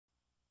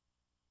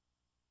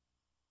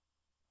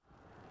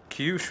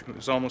Kyushu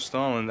is almost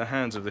all in the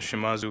hands of the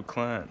Shimazu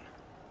clan.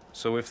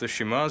 So if the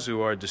Shimazu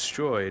are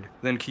destroyed,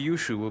 then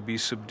Kyushu will be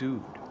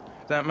subdued.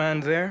 That man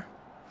there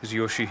is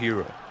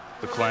Yoshihiro,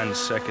 the clan's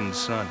second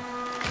son.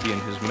 He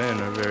and his men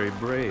are very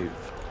brave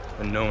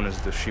and known as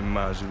the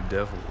Shimazu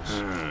Devils.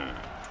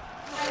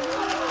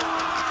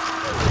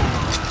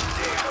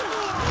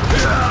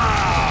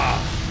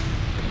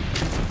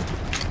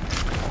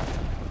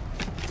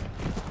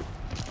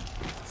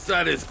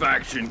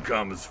 Satisfaction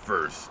comes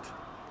first.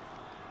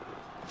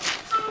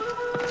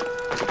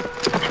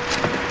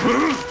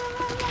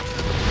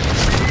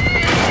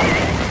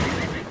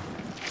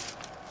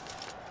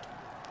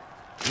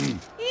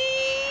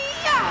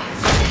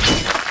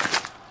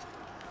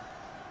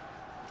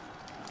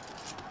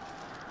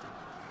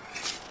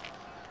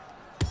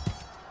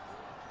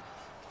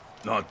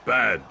 Not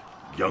bad,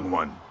 young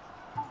one.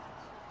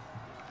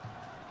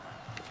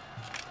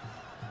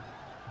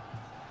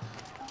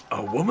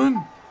 A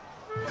woman?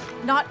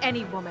 Not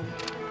any woman.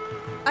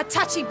 A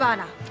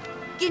Tachibana.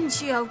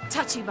 Ginchiyo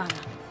Tachibana.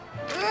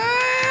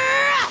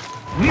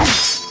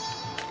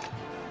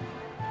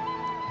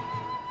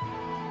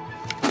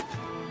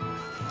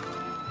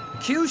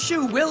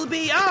 Kyushu will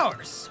be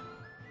ours!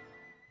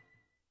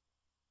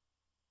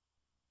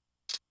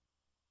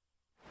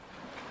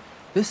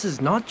 This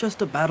is not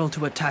just a battle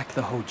to attack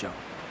the Hojo.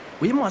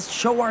 We must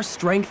show our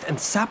strength and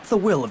sap the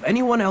will of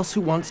anyone else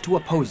who wants to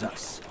oppose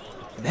us.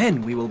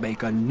 Then we will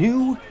make a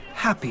new,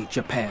 happy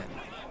Japan.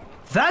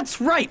 That's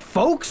right,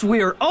 folks!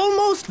 We're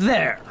almost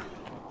there!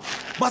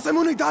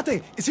 Masamune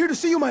Date is here to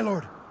see you, my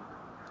lord.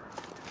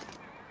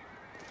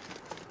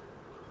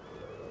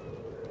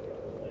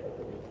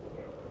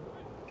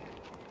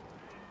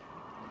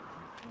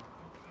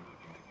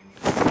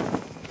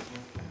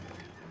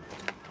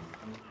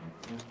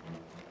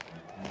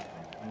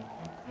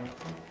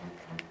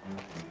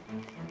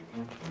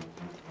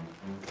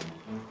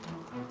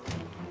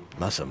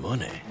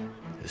 Masamune?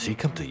 Has he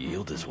come to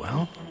yield as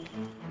well?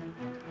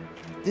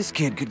 This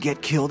kid could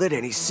get killed at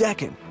any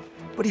second,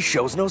 but he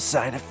shows no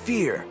sign of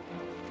fear.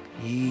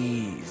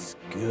 He's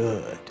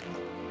good.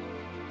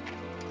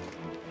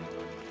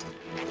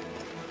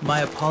 My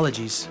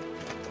apologies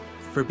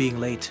for being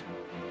late.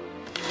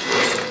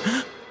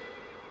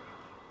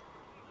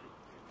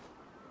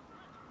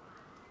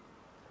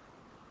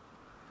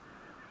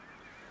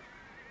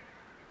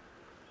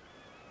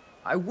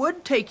 I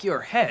would take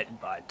your head,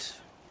 but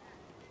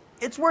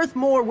it's worth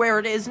more where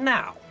it is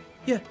now.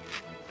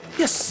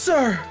 Yes,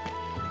 sir!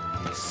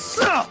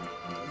 So,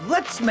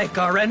 let's make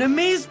our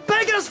enemies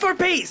beg us for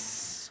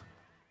peace!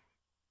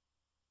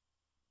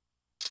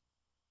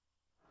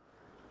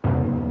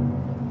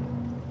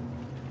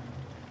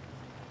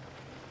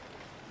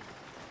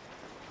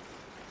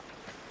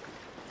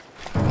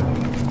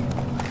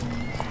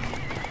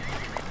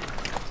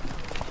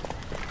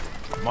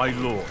 My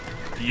lord,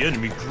 the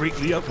enemy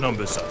greatly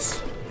outnumbers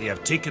us. They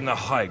have taken the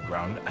high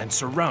ground and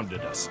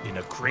surrounded us in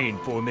a crane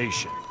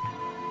formation.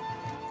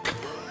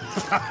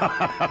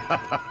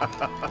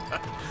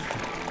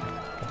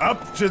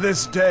 Up to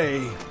this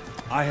day,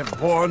 I have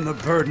borne the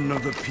burden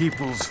of the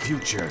people's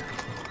future.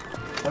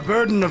 The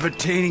burden of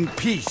attaining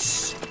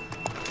peace,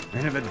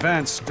 and have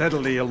advanced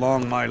steadily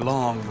along my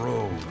long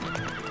road.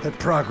 That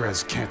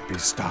progress can't be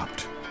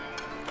stopped.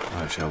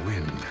 I shall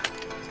win,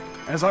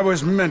 as I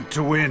was meant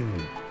to win.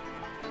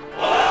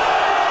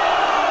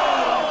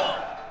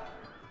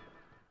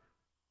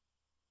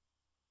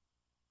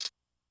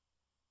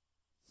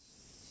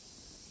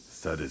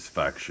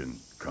 Satisfaction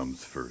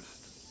comes first.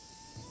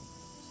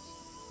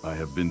 I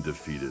have been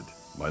defeated.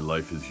 My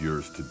life is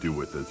yours to do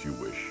with as you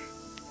wish.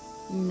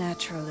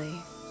 Naturally.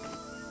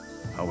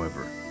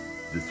 However,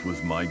 this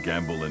was my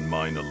gamble and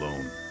mine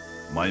alone.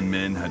 My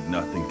men had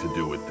nothing to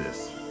do with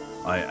this.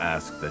 I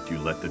ask that you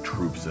let the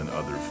troops and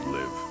others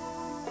live.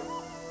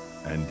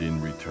 And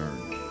in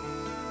return,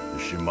 the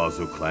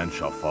Shimazu clan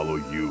shall follow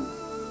you.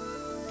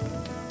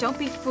 Don't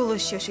be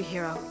foolish,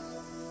 Yoshihiro.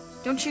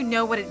 Don't you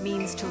know what it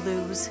means to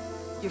lose?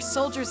 Your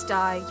soldiers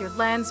die, your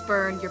lands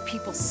burn, your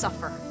people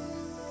suffer.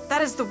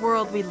 That is the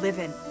world we live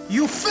in.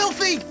 You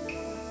filthy!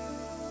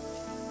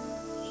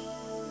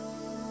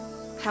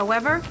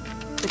 However,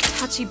 the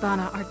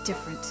Tachibana are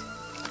different.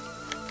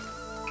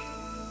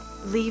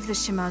 Leave the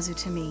Shimazu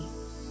to me.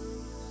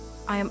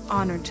 I am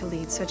honored to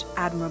lead such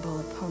admirable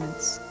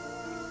opponents.